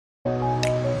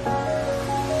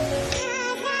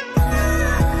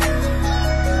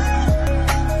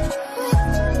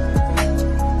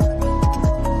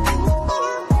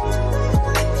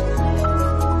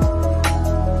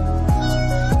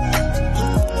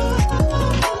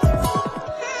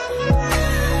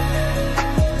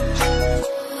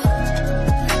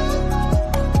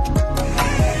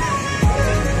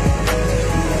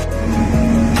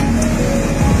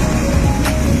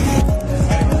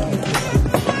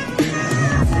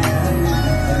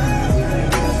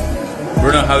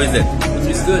How is it?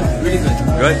 It's good, really good.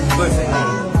 Good? Good.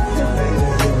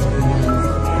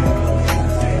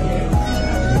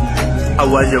 How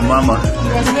was your mama?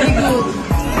 It was very good.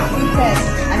 Good test.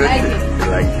 I Good. like it.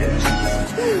 You like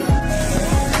it?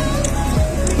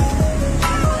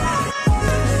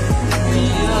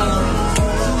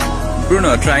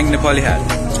 Bruno, trying Nepali hat.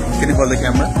 Can you hold the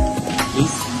camera,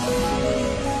 please?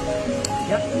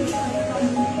 Yeah.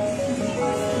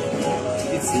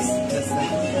 It's this. That's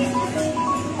like.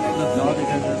 No,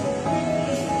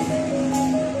 because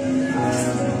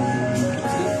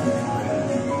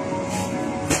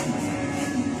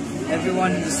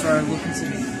everyone in the store looking to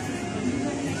me.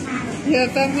 You're a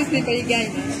famous Nepali guy.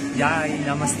 Yeah,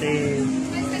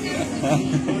 namaste.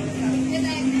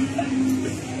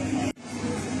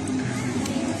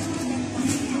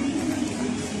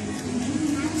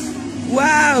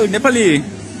 Wow, Nepali!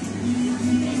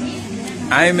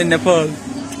 I'm in Nepal.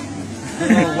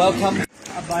 Hello, welcome.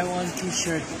 I buy one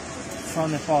T-shirt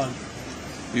from Nepal.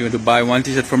 You want to buy one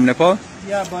T-shirt from Nepal?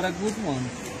 Yeah, but a good one.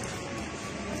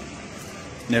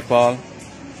 Nepal.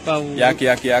 But Yak,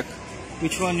 yak, yak.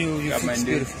 which one you think is Kathmandu.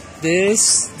 beautiful?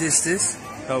 This.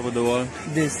 Top of the wall.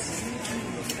 This.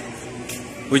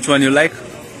 Which one you like?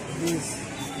 This.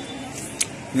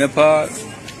 Nepal.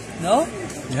 No?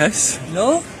 Yes.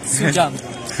 No? Sujan.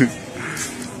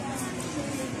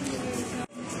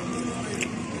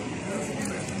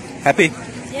 Happy?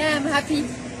 Yeah, I'm happy.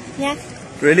 Yeah.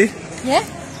 Really? Yeah?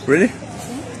 Really?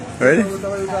 Really?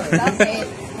 That's it.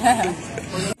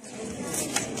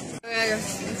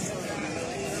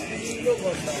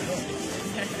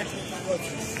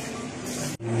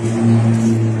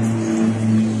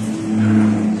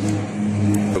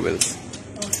 Wills.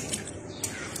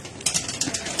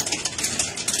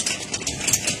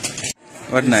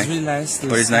 What It's nice? really nice.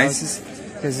 What is nice?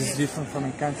 Because it's different from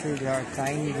my country. They are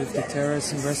tiny with the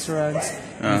terrace and restaurants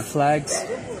Ah. and flags,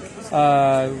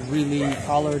 really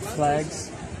colored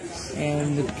flags,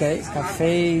 and the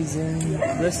cafes and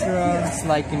restaurants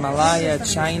like Himalaya,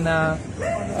 China,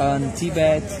 and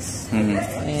Tibet,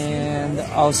 and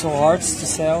also arts to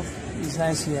sell. It's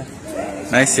nice here.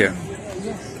 Nice here.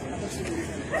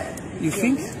 You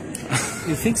think?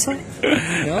 You think so?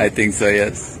 No? I think so,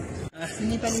 yes.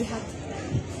 Nepali hat.